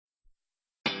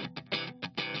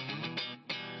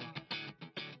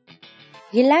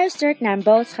Je luistert naar een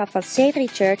boodschap van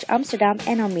C3 Church Amsterdam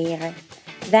en Almere.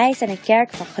 Wij zijn een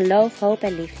kerk van geloof, hoop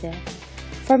en liefde.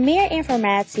 Voor meer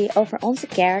informatie over onze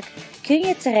kerk kun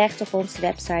je terecht op onze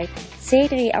website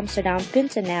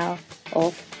c3amsterdam.nl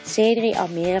of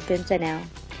c3almere.nl.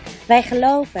 Wij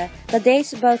geloven dat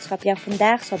deze boodschap jou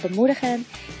vandaag zal bemoedigen,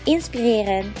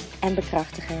 inspireren en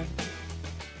bekrachtigen.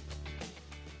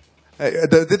 Hey,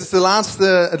 dit is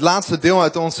het laatste deel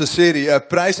uit onze serie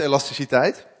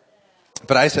prijselasticiteit.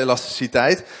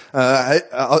 Prijselasticiteit.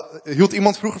 Hield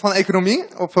iemand vroeger van economie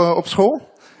op school?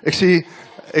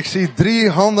 Ik zie 3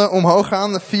 handen omhoog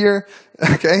gaan, 4.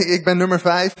 Oké, ik ben nummer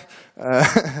 5.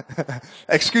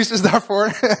 Excuses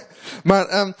daarvoor.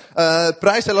 Maar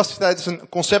prijselasticiteit is een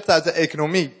concept uit de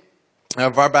economie.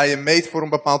 Waarbij je meet voor een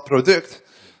bepaald product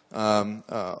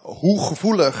hoe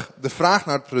gevoelig de vraag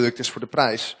naar het product is voor de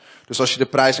prijs. Dus als je de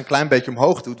prijs een klein beetje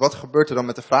omhoog doet, wat gebeurt er dan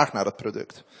met de vraag naar dat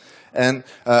product? En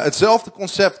hetzelfde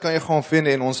concept kan je gewoon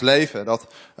vinden in ons leven. Dat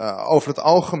over het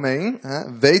algemeen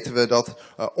weten we dat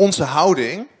onze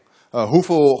houding,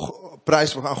 hoeveel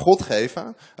prijs we aan God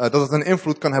geven, dat het een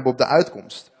invloed kan hebben op de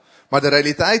uitkomst. Maar de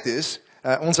realiteit is,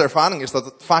 onze ervaring is dat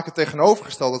het vaak het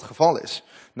tegenovergestelde het geval is.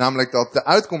 Namelijk dat de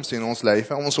uitkomsten in ons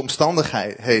leven, onze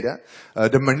omstandigheden,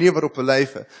 de manier waarop we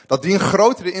leven, dat die een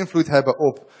grotere invloed hebben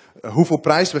op hoeveel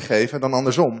prijs we geven dan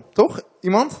andersom. Toch?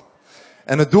 Iemand?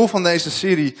 En het doel van deze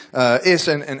serie is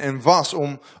en was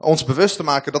om ons bewust te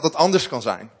maken dat het anders kan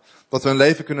zijn. Dat we een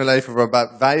leven kunnen leven waarbij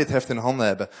wij het heft in handen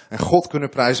hebben. En God kunnen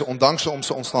prijzen ondanks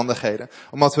onze omstandigheden.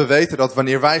 Omdat we weten dat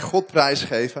wanneer wij God prijs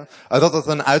geven, dat het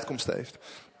een uitkomst heeft.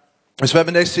 Dus we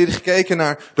hebben in deze serie gekeken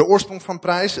naar de oorsprong van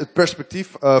prijs, het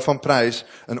perspectief van prijs,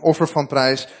 een offer van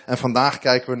prijs. En vandaag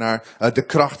kijken we naar de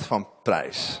kracht van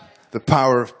prijs. The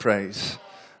power of praise.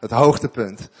 Het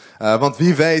hoogtepunt. Want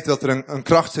wie weet dat er een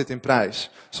kracht zit in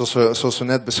prijs. Zoals we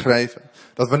net beschreven.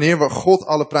 Dat wanneer we God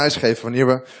alle prijs geven,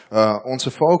 wanneer we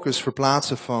onze focus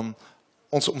verplaatsen van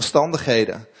onze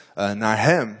omstandigheden naar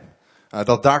Hem.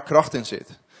 Dat daar kracht in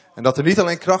zit. En dat er niet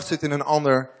alleen kracht zit in een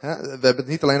ander, we hebben het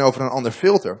niet alleen over een ander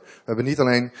filter.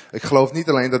 Ik geloof niet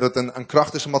alleen dat het een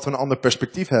kracht is omdat we een ander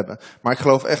perspectief hebben. Maar ik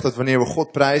geloof echt dat wanneer we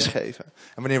God prijs geven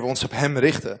en wanneer we ons op Hem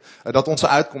richten, dat onze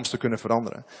uitkomsten kunnen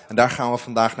veranderen. En daar gaan we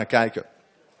vandaag naar kijken.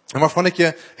 En waarvan ik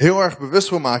je heel erg bewust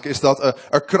wil maken is dat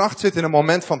er kracht zit in een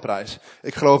moment van prijs.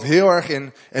 Ik geloof heel erg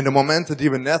in de momenten die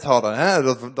we net hadden. Hè?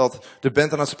 Dat de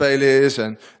band aan het spelen is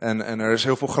en er is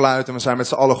heel veel geluid en we zijn met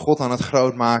z'n allen God aan het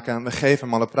grootmaken en we geven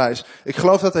hem alle prijs. Ik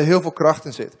geloof dat er heel veel kracht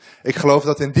in zit. Ik geloof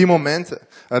dat in die momenten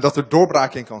dat er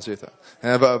doorbraak in kan zitten.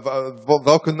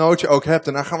 Welke nood je ook hebt.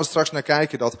 En daar gaan we straks naar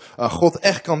kijken dat God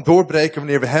echt kan doorbreken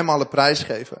wanneer we hem alle prijs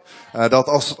geven. Dat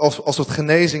als het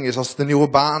genezing is, als het een nieuwe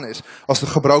baan is, als het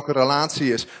een gebroken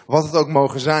relatie is, wat het ook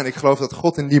mogen zijn. Ik geloof dat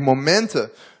God in die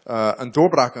momenten een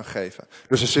doorbraak kan geven.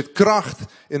 Dus er zit kracht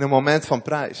in een moment van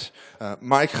prijs.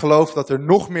 Maar ik geloof dat er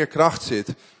nog meer kracht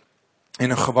zit in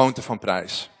een gewoonte van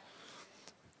prijs.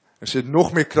 Er zit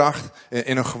nog meer kracht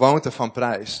in een gewoonte van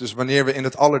prijs. Dus wanneer we in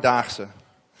het alledaagse,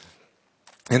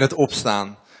 in het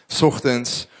opstaan, 's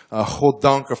ochtends God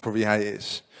danken voor wie hij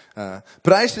is.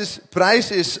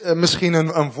 Prijs is misschien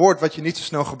een woord wat je niet zo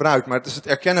snel gebruikt, maar het is het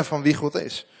erkennen van wie God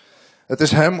is. Het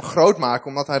is hem groot maken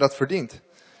omdat hij dat verdient.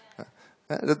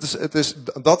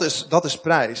 Dat is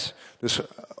prijs. Dus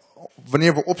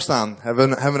wanneer we opstaan, hebben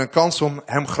we een kans om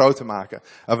hem groot te maken.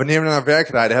 Wanneer we naar werk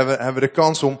rijden, hebben we de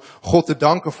kans om God te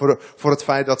danken voor het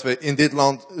feit dat we in dit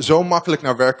land zo makkelijk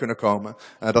naar werk kunnen komen.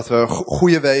 Dat we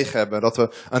goede wegen hebben, dat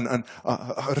we een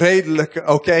redelijk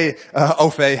oké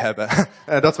OV hebben.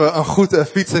 Dat we een goed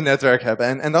fietsennetwerk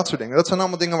hebben en dat soort dingen. Dat zijn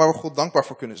allemaal dingen waar we God dankbaar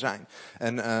voor kunnen zijn.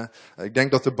 En ik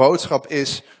denk dat de boodschap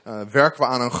is, werken we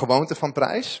aan een gewoonte van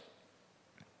prijs?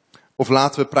 Of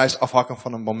laten we prijs afhakken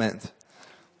van een moment?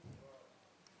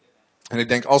 En ik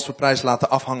denk, als we prijs laten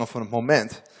afhangen van het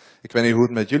moment. Ik weet niet hoe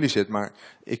het met jullie zit, maar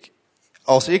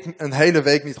als ik een hele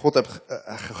week niet God heb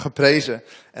geprezen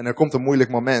en er komt een moeilijk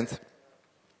moment.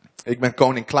 Ik ben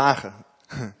koning klagen.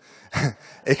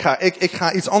 Ik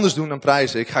ga iets anders doen dan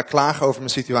prijzen. Ik ga klagen over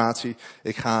mijn situatie.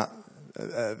 Ik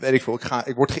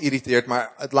word geïrriteerd,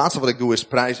 maar het laatste wat ik doe is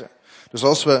prijzen. Dus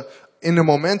als we in de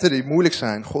momenten die moeilijk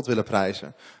zijn God willen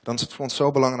prijzen, dan is het voor ons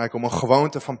zo belangrijk om een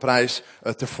gewoonte van prijs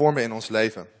te vormen in ons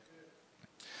leven.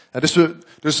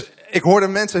 Dus ik hoorde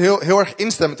mensen heel erg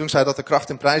instemmen toen zeiden dat er kracht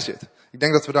in prijs zit. Ik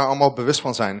denk dat we daar allemaal bewust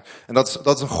van zijn. En dat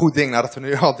is een goed ding, nadat we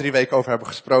nu al 3 weken over hebben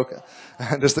gesproken.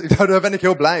 Dus daar ben ik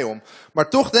heel blij om. Maar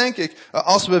toch denk ik,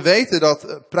 als we weten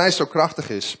dat prijs zo krachtig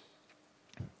is,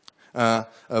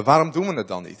 waarom doen we het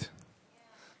dan niet?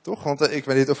 Toch? Want ik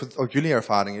weet niet of het ook jullie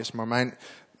ervaring is, maar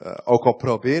ook al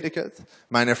probeer ik het,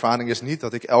 mijn ervaring is niet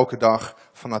dat ik elke dag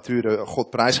van nature God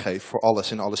prijsgeef voor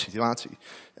alles in alle situatie.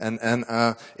 En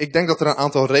ik denk dat er een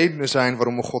aantal redenen zijn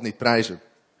waarom we God niet prijzen.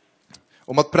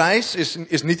 Omdat prijs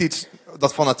is niet iets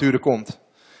dat van nature komt.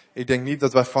 Ik denk niet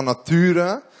dat wij van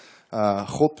nature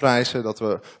God prijzen, dat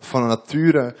we van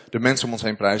nature de mensen om ons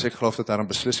heen prijzen. Ik geloof dat daar een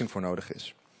beslissing voor nodig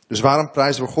is. Dus waarom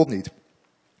prijzen we God niet?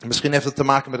 Misschien heeft het te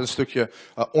maken met een stukje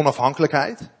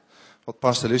onafhankelijkheid. Wat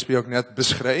Pastor Lisby ook net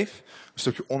beschreef. Een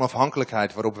stukje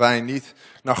onafhankelijkheid waarop wij niet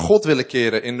naar God willen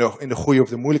keren in de goede of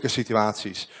de moeilijke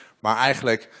situaties. Maar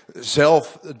eigenlijk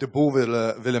zelf de boel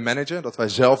willen managen. Dat wij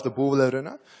zelf de boel willen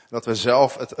runnen. Dat wij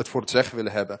zelf het voor het zeggen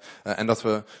willen hebben. En dat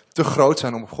we te groot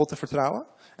zijn om op God te vertrouwen.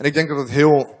 En ik denk dat het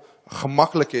heel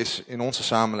gemakkelijk is in onze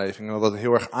samenleving. En dat het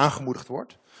heel erg aangemoedigd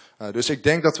wordt. Dus ik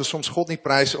denk dat we soms God niet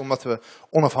prijzen omdat we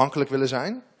onafhankelijk willen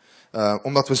zijn.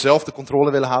 Omdat we zelf de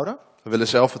controle willen houden. We willen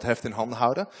zelf het heft in handen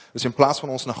houden. Dus in plaats van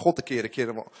ons naar God te keren,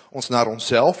 keren we ons naar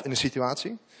onszelf in de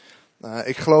situatie.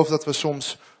 Ik geloof dat we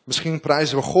soms, misschien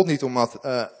prijzen we God niet omdat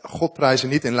God prijzen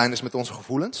niet in lijn is met onze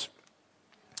gevoelens.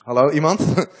 Hallo, iemand?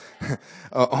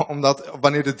 Omdat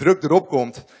wanneer de druk erop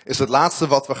komt, is het laatste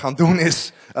wat we gaan doen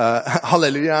is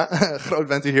halleluja, groot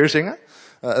bent u Heer zingen.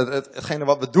 Hetgene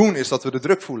wat we doen is dat we de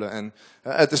druk voelen. En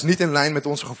het is niet in lijn met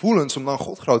onze gevoelens om dan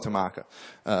God groot te maken.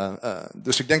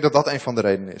 Dus ik denk dat dat een van de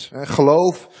redenen is.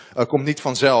 Geloof komt niet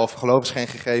vanzelf. Geloof is geen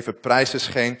gegeven. Prijs is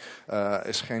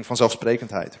geen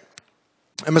vanzelfsprekendheid.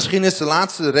 En misschien is de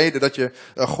laatste reden dat je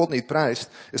God niet prijst,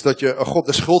 is dat je God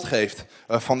de schuld geeft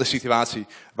van de situatie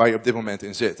waar je op dit moment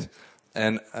in zit.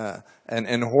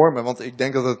 En hoor me, want ik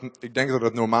denk dat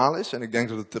het normaal is en ik denk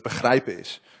dat het te begrijpen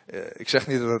is. Ik zeg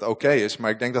niet dat het oké is,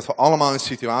 maar ik denk dat we allemaal in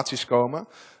situaties komen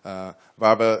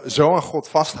waar we zo aan God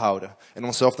vasthouden. En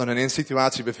onszelf dan in een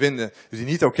situatie bevinden die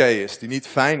niet oké is, die niet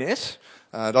fijn is.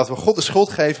 Dat we God de schuld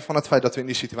geven van het feit dat we in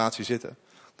die situatie zitten.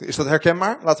 Is dat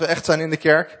herkenbaar? Laten we echt zijn in de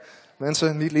kerk.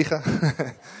 Mensen, niet liegen.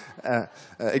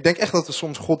 Ik denk echt dat we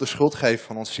soms God de schuld geven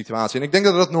van onze situatie. En ik denk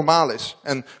dat dat normaal is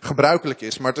en gebruikelijk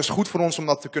is. Maar het is goed voor ons om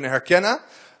dat te kunnen herkennen,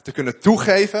 te kunnen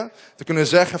toegeven. Te kunnen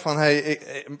zeggen van, hey,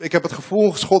 ik heb het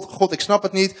gevoel, God, ik snap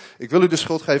het niet. Ik wil u de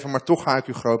schuld geven, maar toch ga ik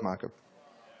u groot maken.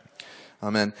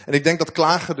 Amen. En ik denk dat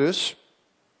klagen dus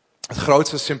het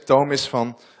grootste symptoom is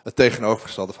van het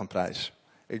tegenovergestelde van prijs.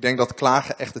 Ik denk dat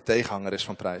klagen echt de tegenhanger is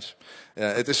van prijs.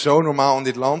 Het is zo normaal in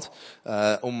dit land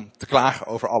om te klagen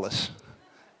over alles.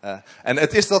 En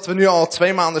het is dat we nu al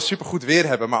 2 maanden supergoed weer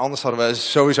hebben, maar anders hadden we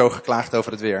sowieso geklaagd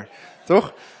over het weer.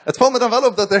 Toch? Het valt me dan wel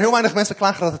op dat er heel weinig mensen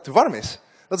klagen dat het te warm is.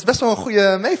 Dat is best wel een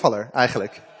goede meevaller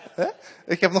eigenlijk.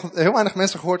 Ik heb nog heel weinig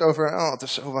mensen gehoord over, het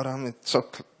is zo warm, het is zo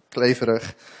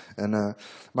kleverig.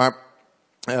 Maar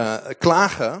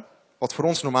klagen, wat voor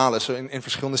ons normaal is in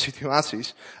verschillende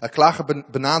situaties. Klagen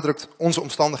benadrukt onze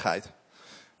omstandigheid.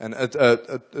 En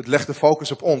het legt de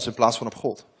focus op ons in plaats van op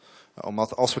God.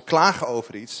 Omdat als we klagen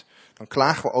over iets, dan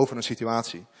klagen we over een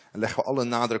situatie. En leggen we alle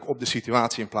nadruk op de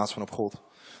situatie in plaats van op God.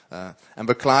 En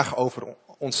we klagen over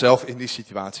onszelf in die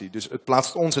situatie. Dus het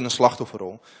plaatst ons in een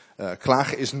slachtofferrol.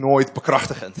 Klagen is nooit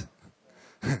bekrachtigend.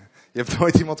 Je hebt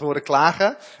nooit iemand horen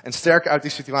klagen en sterk uit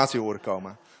die situatie horen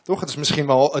komen. Toch? Het is misschien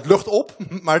wel, het lucht op,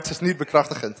 maar het is niet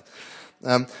bekrachtigend.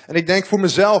 En ik denk voor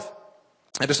mezelf,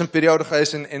 er is een periode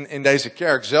geweest in deze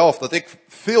kerk zelf, dat ik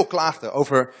veel klaagde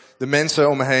over de mensen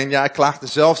om me heen. Ja, ik klaagde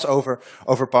zelfs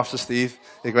over Pastor Steve.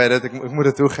 Ik weet het, ik moet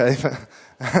het toegeven.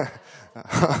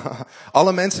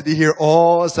 Alle mensen die hier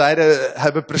zeiden,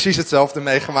 hebben precies hetzelfde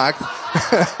meegemaakt.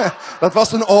 Dat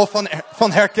was een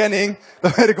van herkenning,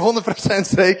 dat weet ik 100%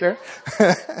 zeker.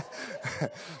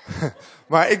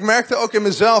 Maar ik merkte ook in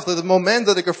mezelf dat het moment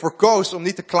dat ik ervoor koos om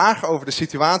niet te klagen over de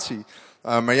situatie,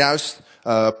 maar juist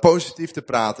positief te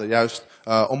praten, juist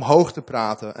omhoog te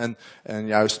praten en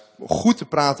juist goed te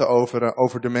praten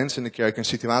over de mensen in de kerk en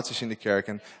situaties in de kerk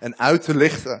en uit te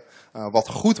lichten wat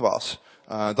goed was,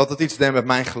 dat het iets deed met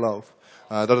mijn geloof.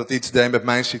 Dat het iets deed met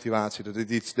mijn situatie, dat het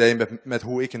iets deed met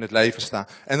hoe ik in het leven sta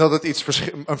en dat het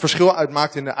een verschil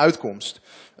uitmaakt in de uitkomst.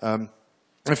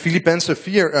 In Filippenzen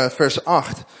 4 vers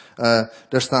 8,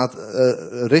 daar staat,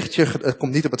 het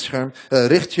komt niet op het scherm,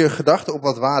 richt je gedachten op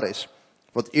wat waar is.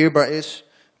 Wat eerbaar is,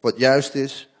 wat juist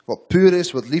is, wat puur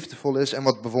is, wat liefdevol is en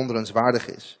wat bewonderenswaardig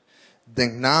is.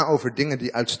 Denk na over dingen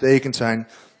die uitstekend zijn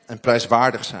en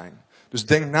prijswaardig zijn. Dus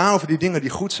denk na over die dingen die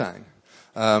goed zijn.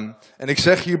 En ik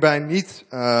zeg hierbij niet,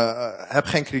 heb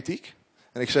geen kritiek.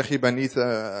 En ik zeg hierbij niet,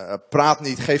 praat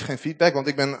niet, geef geen feedback. Want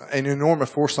ik ben een enorme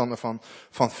voorstander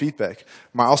van feedback.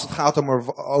 Maar als het gaat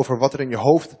over wat er in je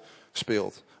hoofd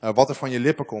speelt. Wat er van je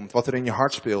lippen komt, wat er in je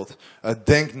hart speelt.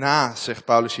 Denk na, zegt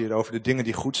Paulus hier, over de dingen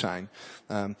die goed zijn.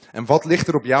 En wat ligt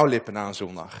er op jouw lippen na een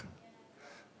zondag?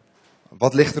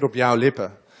 Wat ligt er op jouw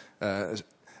lippen?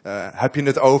 Heb je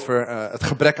het over het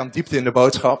gebrek aan diepte in de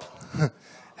boodschap?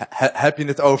 Heb je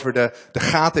het over de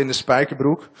gaten in de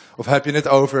spijkerbroek? Of heb je het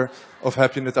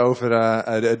over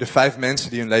de 5 mensen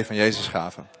die hun leven aan Jezus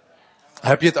gaven?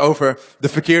 Heb je het over de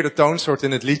verkeerde toonsoort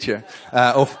in het liedje?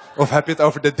 Of heb je het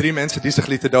over de 3 mensen die zich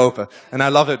lieten dopen? En I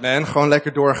love it, man. Gewoon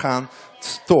lekker doorgaan.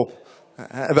 Top.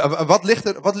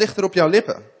 Wat ligt er op jouw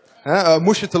lippen?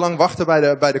 Moest je te lang wachten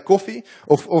bij de koffie?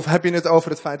 Of heb je het over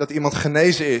het feit dat iemand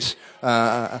genezen is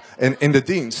in de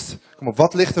dienst? Kom op,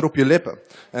 wat ligt er op je lippen?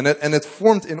 En het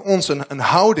vormt in ons een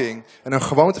houding en een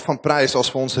gewoonte van prijs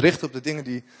als we ons richten op de dingen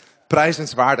die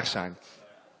prijzenswaardig zijn.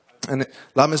 En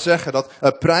laat me zeggen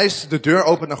dat prijs de deur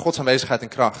opent naar Gods aanwezigheid en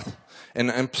kracht.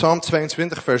 In Psalm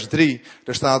 22 vers 3,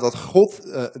 daar staat dat God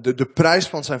de prijs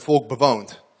van zijn volk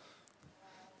bewoont.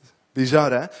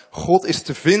 Bizar, hè? God is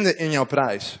te vinden in jouw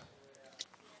prijs.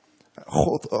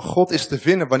 God is te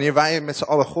vinden. Wanneer wij met z'n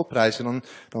allen God prijzen,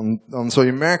 dan zul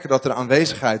je merken dat er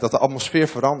aanwezigheid, dat de atmosfeer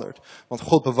verandert. Want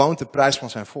God bewoont de prijs van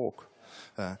zijn volk.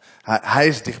 Hij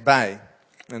is dichtbij.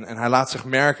 En hij laat zich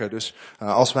merken. Dus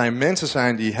als wij mensen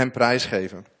zijn die hem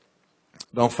prijsgeven,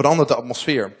 dan verandert de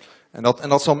atmosfeer. En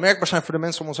dat zal merkbaar zijn voor de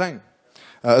mensen om ons heen.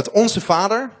 Het Onze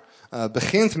Vader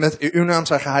begint met: uw naam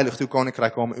zij geheiligd, uw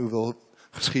koninkrijk komen, uw wil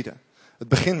geschieden. Het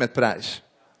begint met prijs.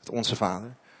 Het Onze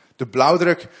Vader. De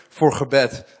blauwdruk voor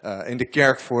gebed in de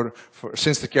kerk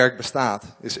sinds de kerk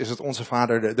bestaat, is het Onze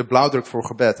Vader de blauwdruk voor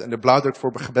gebed. En de blauwdruk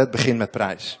voor gebed begint met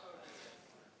prijs.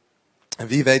 En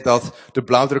wie weet dat de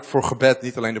blauwdruk voor gebed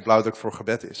niet alleen de blauwdruk voor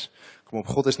gebed is. Kom op,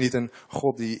 God is niet een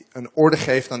God die een orde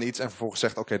geeft aan iets en vervolgens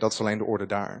zegt: oké, dat is alleen de orde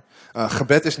daar.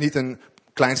 Gebed is niet een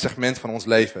klein segment van ons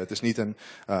leven. Het is niet een,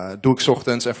 doe ik 's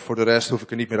ochtends en voor de rest hoef ik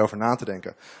er niet meer over na te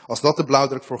denken. Als dat de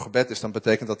blauwdruk voor gebed is, dan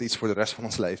betekent dat iets voor de rest van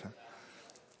ons leven.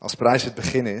 Als prijs het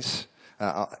begin is,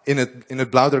 in het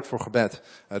blauwdruk voor gebed,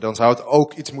 dan zou het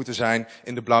ook iets moeten zijn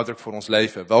in de blauwdruk voor ons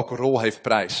leven. Welke rol heeft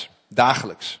prijs?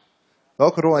 Dagelijks.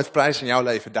 Welke rol heeft prijs in jouw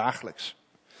leven dagelijks?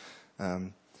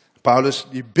 Paulus,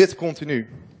 die bidt continu.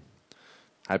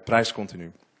 Hij prijst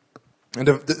continu.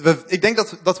 En ik denk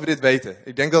dat we dit weten.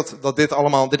 Ik denk dat dit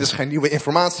allemaal, dit is geen nieuwe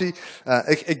informatie.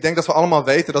 Ik denk dat we allemaal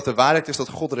weten dat de waarheid is dat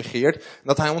God regeert. En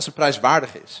dat hij onze prijs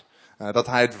waardig is. Dat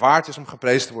hij het waard is om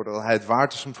geprezen te worden. Dat hij het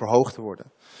waard is om verhoogd te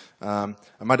worden.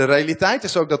 Maar de realiteit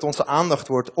is ook dat onze aandacht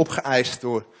wordt opgeëist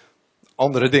door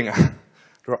andere dingen.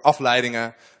 Door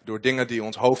afleidingen, door dingen die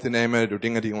ons hoofd innemen, door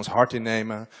dingen die ons hart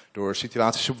innemen. Door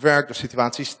situaties op werk, door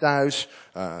situaties thuis.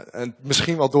 En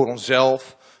misschien wel door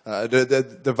onszelf.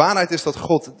 De waarheid is dat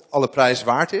God alle prijs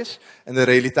waard is. En de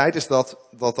realiteit is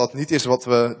dat niet is wat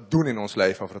we doen in ons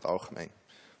leven over het algemeen.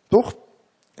 Toch?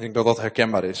 Ik denk dat dat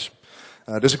herkenbaar is.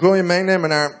 Dus ik wil je meenemen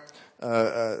naar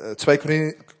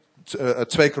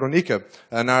 2 Kronieken.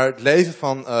 Naar het leven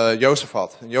van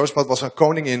Jozefat. Jozefat was een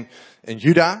koning in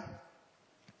Juda.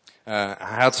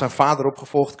 Hij had zijn vader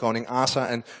opgevolgd, koning Asa.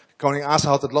 En koning Asa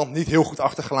had het land niet heel goed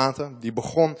achtergelaten. Die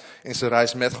begon in zijn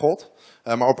reis met God.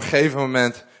 Maar op een gegeven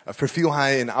moment verviel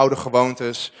hij in oude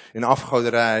gewoontes, in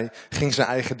afgoderij, ging zijn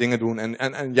eigen dingen doen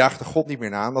en jaagde God niet meer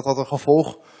na. En dat had een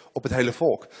gevolg op het hele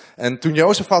volk. En toen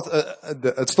Jozefat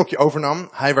het stokje overnam,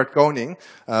 hij werd koning,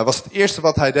 was het eerste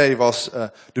wat hij deed was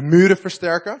de muren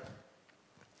versterken.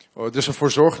 Dus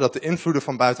ervoor zorgen dat de invloeden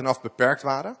van buitenaf beperkt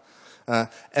waren.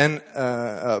 En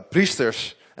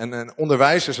priesters en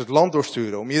onderwijzers het land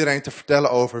doorsturen om iedereen te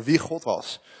vertellen over wie God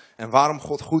was. En waarom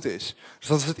God goed is. Dus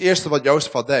dat is het eerste wat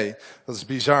Jozefat deed. Dat is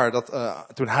bizar. Dat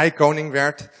toen hij koning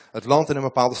werd, het land in een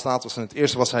bepaalde staat was. En het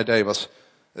eerste wat hij deed was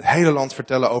het hele land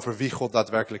vertellen over wie God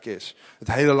daadwerkelijk is.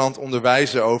 Het hele land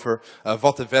onderwijzen over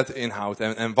wat de wet inhoudt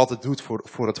en wat het doet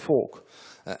voor het volk.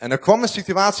 En er kwam een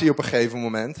situatie op een gegeven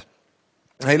moment.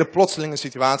 Een hele plotselinge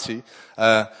situatie.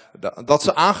 Dat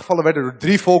ze aangevallen werden door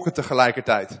 3 volken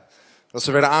tegelijkertijd. Dat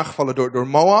ze werden aangevallen door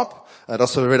Moab. Dat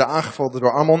ze werden aangevallen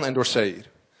door Ammon en door Seir.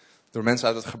 Door mensen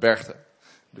uit het gebergte.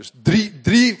 Dus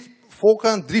 3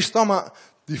 volken, 3 stammen,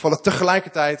 die vallen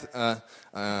tegelijkertijd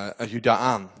Juda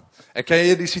aan. Herken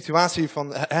je die situatie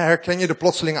herken je de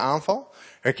plotselinge aanval?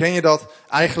 Herken je dat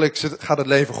eigenlijk gaat het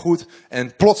leven goed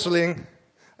en plotseling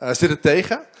zit het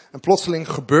tegen? En plotseling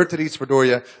gebeurt er iets waardoor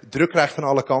je druk krijgt van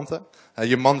alle kanten.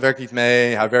 Je man werkt niet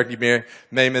mee, hij werkt niet meer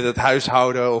mee met het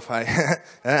huishouden. Of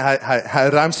hij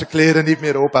ruimt zijn kleren niet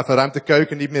meer op, hij ruimt de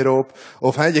keuken niet meer op.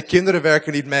 Of je kinderen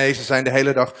werken niet mee, ze zijn de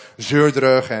hele dag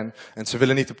zeurderig en ze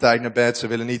willen niet op tijd naar bed, ze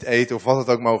willen niet eten of wat het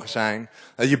ook mogen zijn.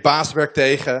 Je baas werkt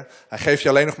tegen, hij geeft je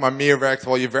alleen nog maar meer werk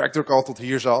terwijl je werkdruk al tot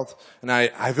hier zat. En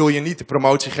hij wil je niet de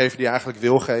promotie geven die hij eigenlijk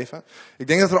wil geven. Ik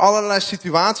denk dat er allerlei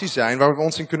situaties zijn waar we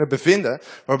ons in kunnen bevinden,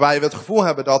 waarbij we het gevoel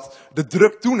hebben dat de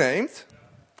druk toeneemt.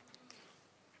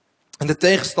 en de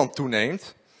tegenstand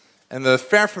toeneemt en we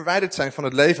ver verwijderd zijn van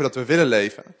het leven dat we willen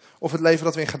leven, of het leven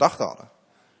dat we in gedachten hadden.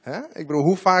 Ik bedoel,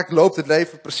 hoe vaak loopt het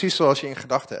leven precies zoals je in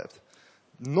gedachten hebt?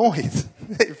 Nooit.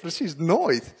 Nee, precies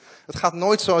nooit. Het gaat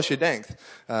nooit zoals je denkt.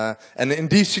 En in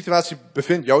die situatie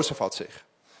bevindt Jozefat zich.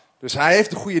 Dus hij heeft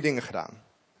de goede dingen gedaan.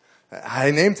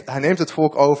 Hij neemt het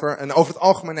volk over en over het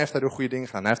algemeen heeft hij de goede dingen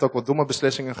gedaan. Hij heeft ook wat domme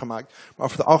beslissingen gemaakt, maar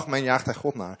over het algemeen jaagt hij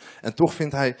God naar. En toch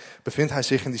bevindt hij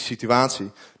zich in die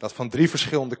situatie dat van drie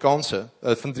verschillende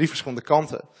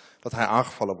kanten dat hij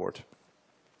aangevallen wordt.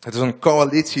 Het is een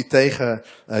coalitie tegen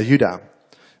Juda.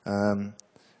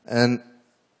 En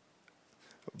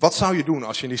wat zou je doen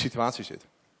als je in die situatie zit?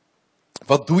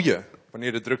 Wat doe je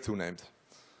wanneer de druk toeneemt?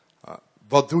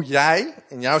 Wat doe jij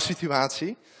in jouw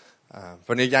situatie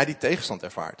wanneer jij die tegenstand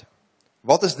ervaart?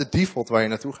 Wat is de default waar je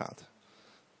naartoe gaat?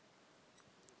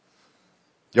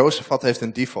 Jozefat heeft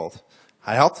een default.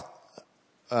 Hij had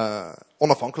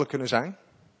onafhankelijk kunnen zijn.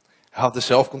 Hij had de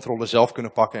zelfcontrole zelf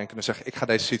kunnen pakken en kunnen zeggen, ik ga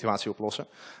deze situatie oplossen.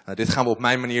 Dit gaan we op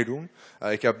mijn manier doen.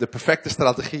 Ik heb de perfecte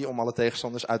strategie om alle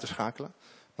tegenstanders uit te schakelen.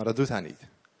 Maar dat doet hij niet.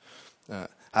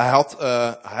 Hij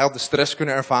had de stress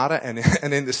kunnen ervaren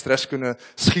en in de stress kunnen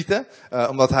schieten.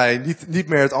 Omdat hij niet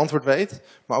meer het antwoord weet.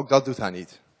 Maar ook dat doet hij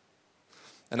niet.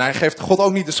 En hij geeft God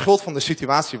ook niet de schuld van de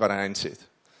situatie waar hij in zit.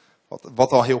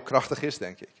 Wat al heel krachtig is,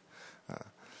 denk ik.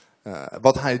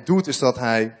 Wat hij doet is dat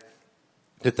hij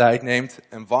de tijd neemt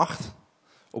en wacht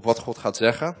op wat God gaat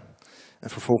zeggen. En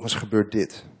vervolgens gebeurt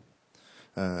dit.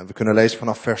 We kunnen lezen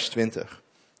vanaf vers 20.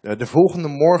 De volgende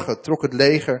morgen trok het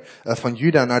leger van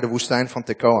Juda naar de woestijn van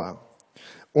Tekoa.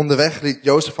 Onderweg liet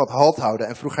Jozefat halt houden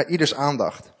en vroeg hij ieders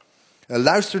aandacht.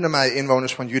 Luister naar mij,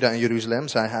 inwoners van Juda en Jeruzalem,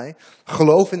 zei hij.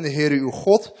 Geloof in de Heere uw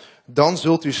God, dan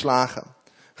zult u slagen.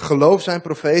 Geloof zijn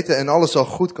profeten en alles zal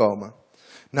goed komen.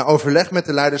 Na overleg met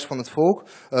de leiders van het volk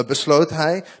besloot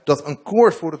hij dat een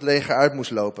koor voor het leger uit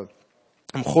moest lopen.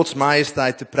 Om Gods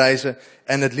majesteit te prijzen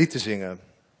en het lied te zingen.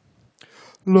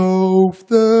 Loof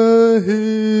de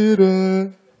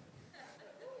Heere.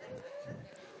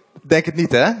 Denk het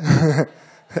niet, hè?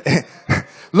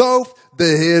 Loof de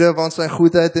Heere, want zijn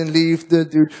goedheid en liefde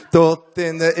duurt tot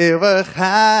in de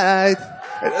eeuwigheid.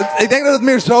 Ik denk dat het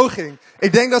meer zo ging.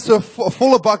 Ik denk dat ze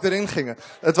volle bak erin gingen.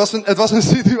 Het was een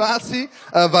situatie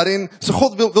waarin ze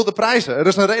God wilden prijzen. Er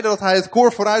is een reden dat hij het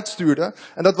koor vooruit stuurde.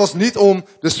 En dat was niet om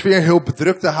de sfeer heel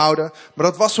bedrukt te houden. Maar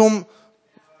dat was om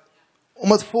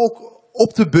het volk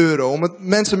op te beuren. Om het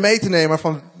mensen mee te nemen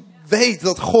van weet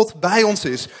dat God bij ons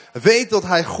is. Weet dat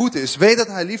hij goed is. Weet dat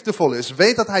hij liefdevol is.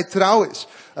 Weet dat hij trouw is.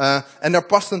 En daar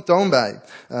past een toon bij.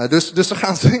 Dus ze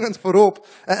gaan zingend voorop.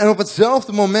 En op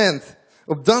hetzelfde moment,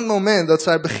 op dat moment dat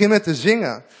zij beginnen te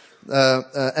zingen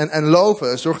en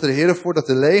loven, zorgde de Heer ervoor dat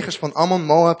de legers van Ammon,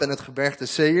 Moab en het gebergte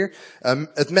Seir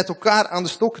het met elkaar aan de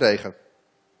stok kregen.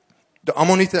 De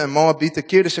Ammonieten en Moabieten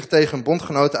keerden zich tegen hun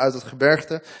bondgenoten uit het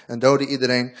gebergte en doodden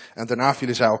iedereen. En daarna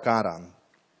vielen zij elkaar aan.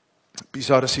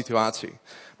 Bizarre situatie.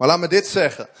 Maar laat me dit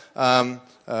zeggen.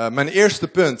 Mijn eerste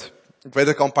punt. Ik weet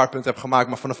dat ik al een paar punten heb gemaakt,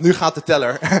 maar vanaf nu gaat de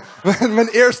teller. Mijn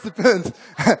eerste punt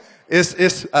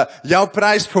is jouw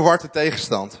prijs verwart de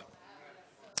tegenstand.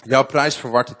 Jouw prijs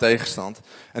verwart de tegenstand.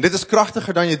 En dit is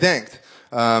krachtiger dan je denkt.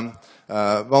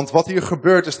 Want wat hier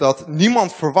gebeurt is dat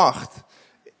niemand verwacht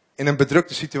in een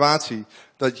bedrukte situatie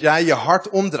dat jij je hart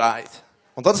omdraait.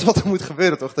 Want dat is wat er moet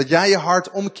gebeuren, toch? Dat jij je hart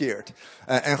omkeert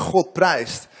en God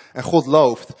prijst en God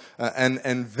looft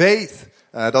en weet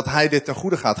dat hij dit ten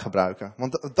goede gaat gebruiken.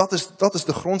 Want dat is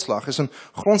de grondslag. Is een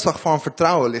grondslag van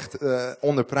vertrouwen ligt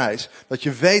onder prijs. Dat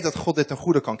je weet dat God dit ten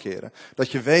goede kan keren.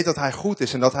 Dat je weet dat hij goed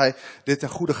is en dat hij dit ten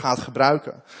goede gaat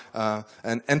gebruiken.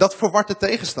 En dat verwart de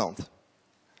tegenstand.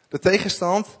 De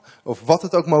tegenstand, of wat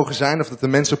het ook mogen zijn, of dat de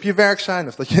mensen op je werk zijn,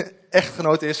 of dat je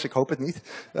echtgenoot is, ik hoop het niet.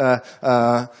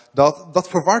 Dat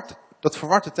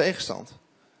verwart de tegenstand.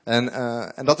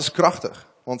 En dat is krachtig.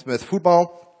 Want met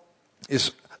voetbal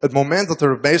is het moment dat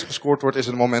er bezig gescoord wordt, is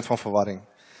het moment van verwarring.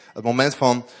 Het moment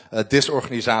van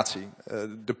disorganisatie.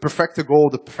 De perfecte goal,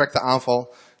 de perfecte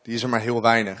aanval, die is er maar heel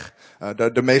weinig.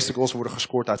 De meeste goals worden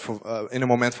gescoord in een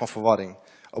moment van verwarring.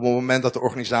 Op het moment dat de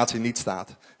organisatie niet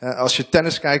staat. Als je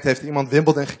tennis kijkt, heeft iemand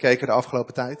Wimbledon gekeken de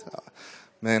afgelopen tijd?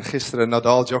 Gisteren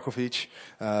Nadal, Djokovic.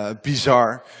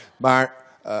 Bizar. Maar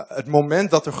het moment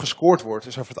dat er gescoord wordt,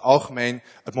 is over het algemeen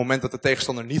het moment dat de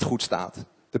tegenstander niet goed staat.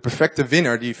 De perfecte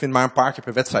winnaar die vindt maar een paar keer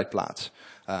per wedstrijd plaats.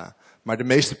 Maar de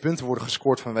meeste punten worden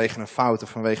gescoord vanwege een fout of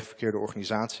vanwege een verkeerde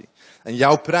organisatie. En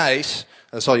jouw prijs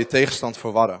zal je tegenstand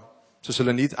verwarren. Ze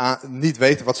zullen niet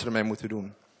weten wat ze ermee moeten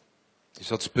doen. Dus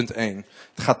dat is punt 1.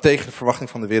 Het gaat tegen de verwachting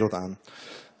van de wereld aan.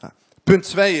 Punt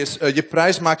 2 is, je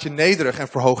prijs maakt je nederig en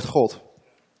verhoogt God.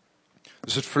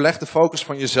 Dus het verlegt de focus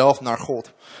van jezelf naar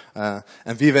God.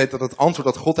 En wie weet dat het antwoord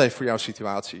dat God heeft voor jouw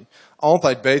situatie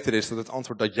altijd beter is dan het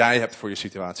antwoord dat jij hebt voor je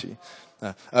situatie.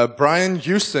 Brian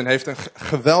Houston heeft een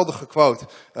geweldige quote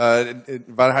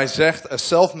waar hij zegt: "A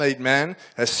self-made man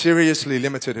has seriously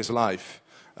limited his life."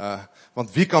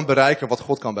 Want wie kan bereiken wat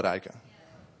God kan bereiken?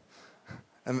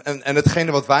 En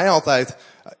hetgene wat wij altijd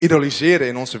idoliseren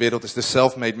in onze wereld is de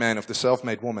self-made man of de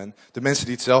self-made woman. De mensen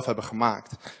die het zelf hebben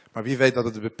gemaakt. Maar wie weet dat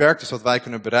het beperkt is wat wij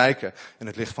kunnen bereiken in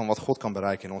het licht van wat God kan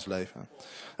bereiken in ons leven.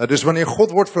 Dus wanneer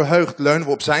God wordt verheugd, leunen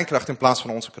we op zijn kracht in plaats van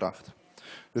onze kracht.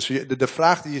 Dus de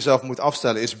vraag die je zelf moet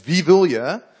afstellen is: wie wil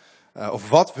je, of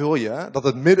wat wil je,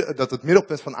 dat het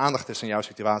middelpunt van aandacht is in jouw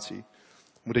situatie?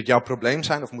 Moet het jouw probleem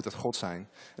zijn of moet het God zijn?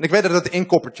 En ik weet dat het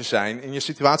inkoppertjes zijn. In je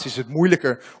situatie is het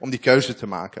moeilijker om die keuze te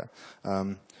maken.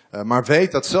 Maar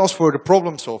weet dat zelfs voor de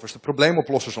problem solvers, de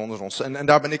probleemoplossers onder ons, en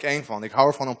daar ben ik één van. Ik hou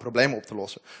ervan om problemen op te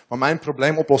lossen. Maar mijn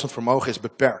probleemoplossend vermogen is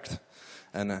beperkt.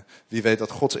 En wie weet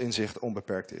dat Gods inzicht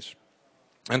onbeperkt is.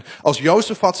 En als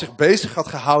Jozefat zich bezig had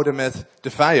gehouden met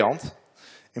de vijand,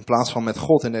 in plaats van met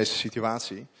God in deze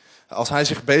situatie. Als hij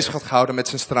zich bezig had gehouden met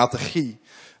zijn strategie.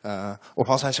 Of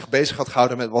als hij zich bezig had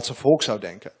gehouden met wat zijn volk zou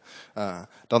denken.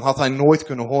 Dan had hij nooit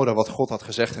kunnen horen wat God had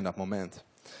gezegd in dat moment.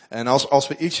 En als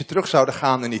we ietsje terug zouden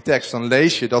gaan in die tekst, dan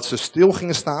lees je dat ze stil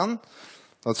gingen staan.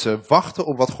 Dat ze wachten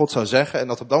op wat God zou zeggen. En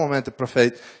dat op dat moment de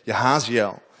profeet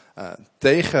Jehaziel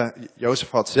tegen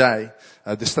Jozefat zei: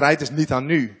 de strijd is niet aan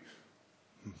u,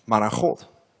 maar aan God.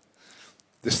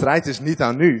 De strijd is niet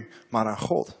aan u, maar aan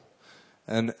God.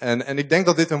 En ik denk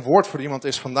dat dit een woord voor iemand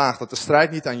is vandaag. Dat de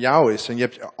strijd niet aan jou is. En je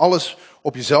hebt alles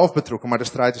op jezelf betrokken. Maar de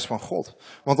strijd is van God.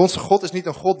 Want onze God is niet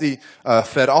een God die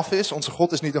veraf is. Onze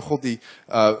God is niet een God die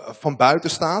van buiten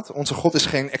staat. Onze God is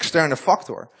geen externe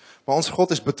factor. Maar onze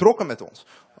God is betrokken met ons.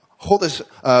 God is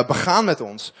begaan met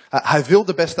ons. Hij wil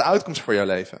de beste uitkomst voor jouw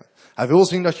leven. Hij wil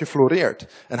zien dat je floreert.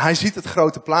 En hij ziet het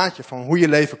grote plaatje van hoe je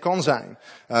leven kan zijn.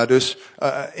 Dus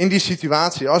in die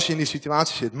situatie, als je in die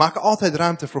situatie zit, maak altijd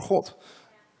ruimte voor God.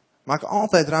 Maak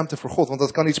altijd ruimte voor God, want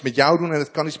dat kan iets met jou doen en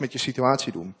het kan iets met je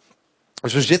situatie doen.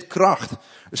 Dus er zit kracht.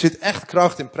 Er zit echt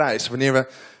kracht in prijs wanneer we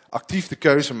actief de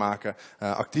keuze maken.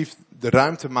 Actief de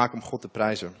ruimte maken om God te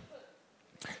prijzen.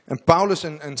 En Paulus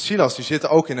en Silas die zitten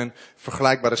ook in een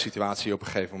vergelijkbare situatie op een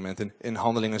gegeven moment. In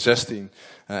Handelingen 16.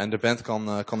 En de band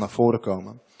kan naar voren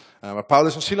komen. Maar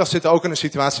Paulus en Silas zitten ook in een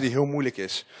situatie die heel moeilijk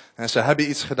is. En ze hebben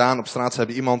iets gedaan op straat. Ze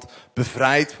hebben iemand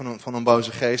bevrijd van een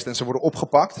boze geest. En ze worden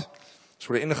opgepakt. Ze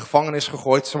worden in de gevangenis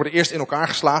gegooid. Ze worden eerst in elkaar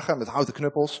geslagen met houten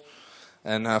knuppels.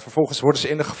 En vervolgens worden ze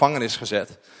in de gevangenis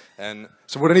gezet. En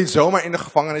ze worden niet zomaar in de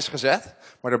gevangenis gezet.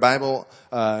 Maar de Bijbel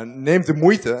neemt de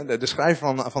moeite, de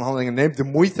schrijver van Handelingen neemt de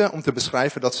moeite om te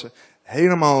beschrijven dat ze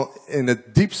helemaal in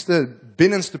het diepste,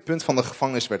 binnenste punt van de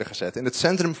gevangenis werden gezet. In het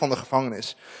centrum van de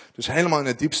gevangenis. Dus helemaal in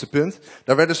het diepste punt.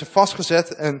 Daar werden ze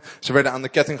vastgezet en ze werden aan de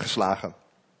ketting geslagen.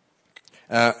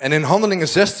 En in Handelingen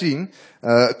 16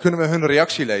 kunnen we hun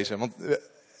reactie lezen. Want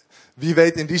wie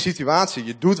weet in die situatie,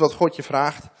 je doet wat God je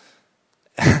vraagt.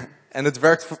 En het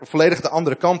werkt volledig de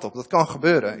andere kant op. Dat kan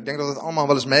gebeuren. Ik denk dat we het allemaal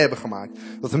wel eens mee hebben gemaakt.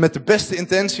 Dat we met de beste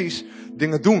intenties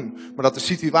dingen doen. Maar dat de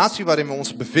situatie waarin we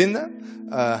ons bevinden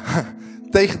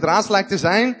tegendraads lijkt te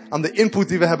zijn aan de input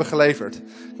die we hebben geleverd.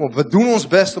 Kom op, we doen ons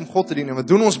best om God te dienen. We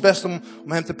doen ons best om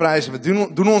hem te prijzen. We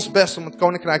doen ons best om het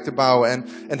koninkrijk te bouwen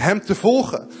en hem te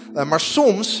volgen. Maar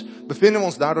soms bevinden we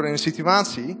ons daardoor in een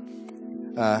situatie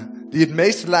die het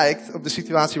meest lijkt op de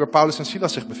situatie waar Paulus en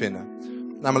Silas zich bevinden.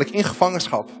 Namelijk in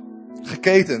gevangenschap.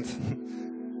 Geketend.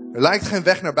 Er lijkt geen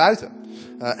weg naar buiten.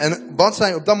 En wat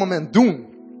zij op dat moment doen,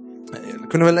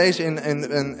 kunnen we lezen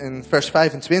in vers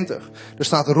 25. Er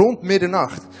staat: rond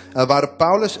middernacht waren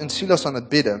Paulus en Silas aan het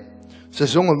bidden. Ze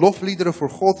zongen lofliederen voor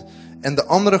God en de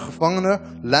andere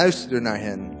gevangenen luisterden naar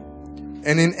hen.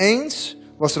 En ineens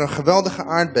was er een geweldige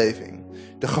aardbeving.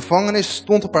 De gevangenis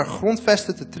stond op haar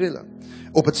grondvesten te trillen.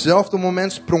 Op hetzelfde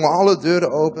moment sprongen alle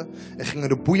deuren open en gingen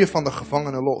de boeien van de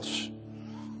gevangenen los.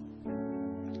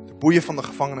 De boeien van de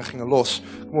gevangenen gingen los.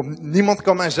 Kom op, niemand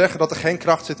kan mij zeggen dat er geen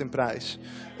kracht zit in prijs.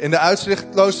 In de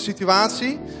uitzichtloze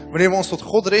situatie, wanneer we ons tot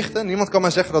God richten, niemand kan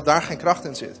mij zeggen dat daar geen kracht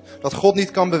in zit. Dat God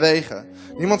niet kan bewegen.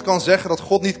 Niemand kan zeggen dat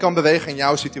God niet kan bewegen in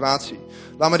jouw situatie.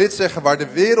 Laat me dit zeggen, waar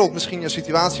de wereld misschien je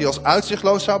situatie als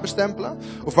uitzichtloos zou bestempelen,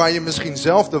 of waar je misschien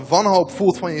zelf de wanhoop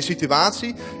voelt van je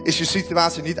situatie, is je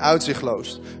situatie niet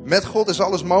uitzichtloos. Met God is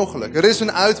alles mogelijk. Er is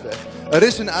een uitweg. Er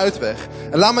is een uitweg.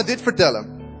 En laat me dit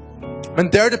vertellen. Mijn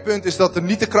derde punt is dat er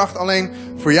niet de kracht alleen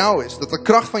voor jou is. Dat de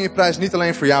kracht van je prijs niet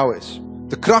alleen voor jou is.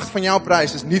 De kracht van jouw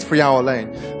prijs is niet voor jou alleen.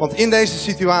 Want in deze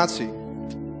situatie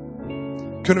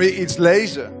kunnen we iets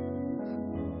lezen.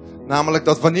 Namelijk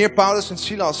dat wanneer Paulus en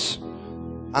Silas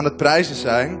aan het prijzen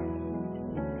zijn,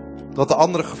 dat de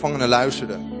andere gevangenen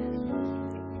luisterden.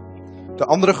 De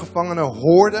andere gevangenen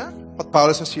hoorden wat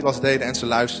Paulus en Silas deden en ze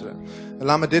luisterden. En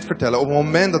laat me dit vertellen. Op het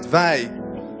moment dat wij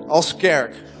als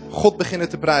kerk God beginnen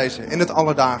te prijzen in het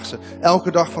alledaagse,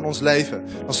 elke dag van ons leven,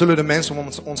 dan zullen de mensen om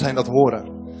ons heen dat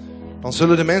horen. Dan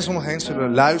zullen de mensen om ons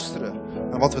heen luisteren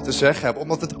naar wat we te zeggen hebben.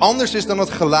 Omdat het anders is dan het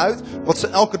geluid wat ze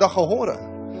elke dag al horen.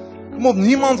 Kom op,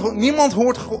 niemand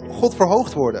hoort God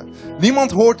verhoogd worden.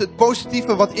 Niemand hoort het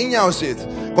positieve wat in jou zit,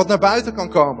 wat naar buiten kan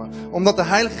komen. Omdat de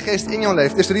Heilige Geest in jou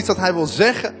leeft, is er iets dat Hij wil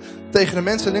zeggen tegen de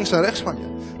mensen links en rechts van je.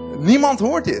 Niemand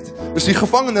hoort dit. Dus die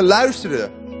gevangenen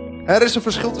luisterden. Er is een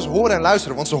verschil tussen horen en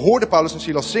luisteren, want ze hoorden Paulus en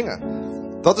Silas zingen.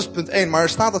 Dat is punt 1, maar er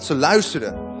staat dat ze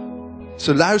luisterden.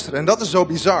 Ze luisteren en dat is zo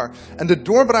bizar. En de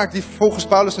doorbraak die vervolgens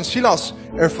Paulus en Silas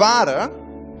ervaren,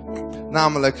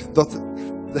 namelijk dat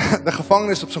de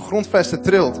gevangenis op zijn grondvesten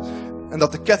trilt en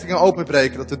dat de kettingen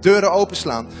openbreken, dat de deuren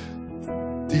openslaan.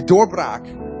 Die doorbraak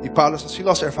die Paulus en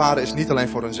Silas ervaren is niet alleen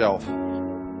voor hunzelf.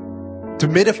 Te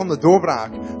midden van de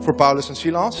doorbraak voor Paulus en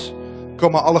Silas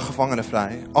komen alle gevangenen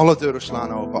vrij. Alle deuren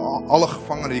slaan open. Alle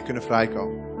gevangenen die kunnen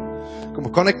vrijkomen.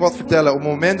 Kom, kan ik wat vertellen? Op het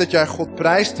moment dat jij God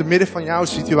prijst te midden van jouw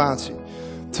situatie.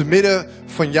 Te midden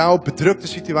van jouw bedrukte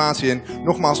situatie. En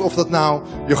nogmaals, of dat nou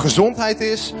je gezondheid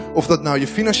is, of dat nou je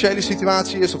financiële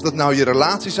situatie is, of dat nou je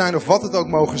relaties zijn, of wat het ook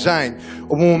mogen zijn.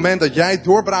 Op het moment dat jij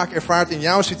doorbraak ervaart in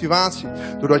jouw situatie,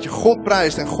 doordat je God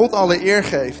prijst en God alle eer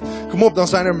geeft. Kom op, dan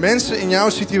zijn er mensen in jouw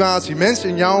situatie, mensen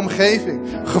in jouw omgeving,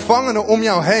 gevangenen om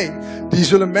jou heen, die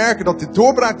zullen merken dat de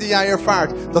doorbraak die jij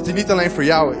ervaart, dat die niet alleen voor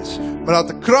jou is. Maar dat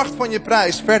de kracht van je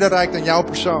prijs verder reikt dan jouw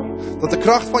persoon. Dat de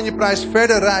kracht van je prijs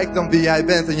verder reikt dan wie jij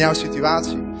bent in jouw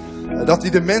situatie. Dat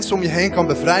die de mensen om je heen kan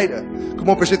bevrijden. Kom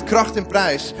op, er zit kracht in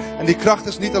prijs. En die kracht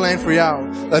is niet alleen voor jou.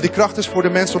 Die kracht is voor de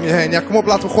mensen om je heen. Ja, kom op,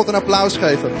 laten we God een applaus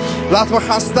geven. Laten we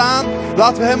gaan staan.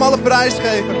 Laten we hem alle prijs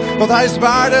geven. Want hij is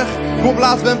waardig. Kom op,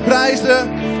 laten we hem prijzen.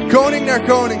 Koning der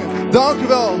koningen. Dank u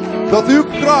wel dat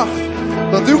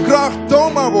uw kracht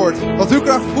toonbaar wordt. Dat uw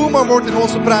kracht voelbaar wordt in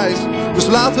onze prijs. Dus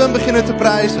laten we hem beginnen te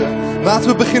prijzen. Laten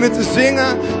we beginnen te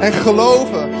zingen en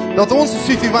geloven dat onze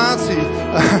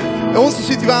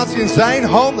situatie in zijn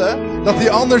handen, dat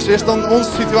die anders is dan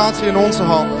onze situatie in onze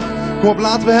handen. Kom op,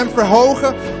 laten we hem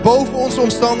verhogen boven onze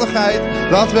omstandigheid.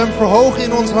 Laten we hem verhogen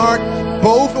in ons hart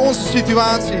boven onze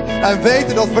situatie. En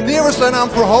weten dat wanneer we zijn naam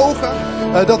verhogen,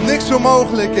 dat niks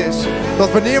onmogelijk is.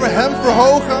 Dat wanneer we hem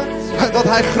verhogen, dat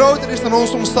hij groter is dan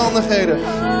onze omstandigheden.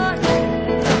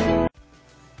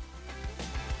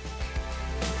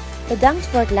 Bedankt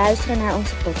voor het luisteren naar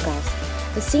onze podcast.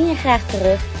 We zien je graag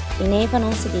terug in een van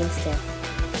onze diensten.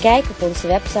 Kijk op onze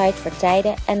website voor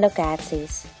tijden en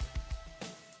locaties.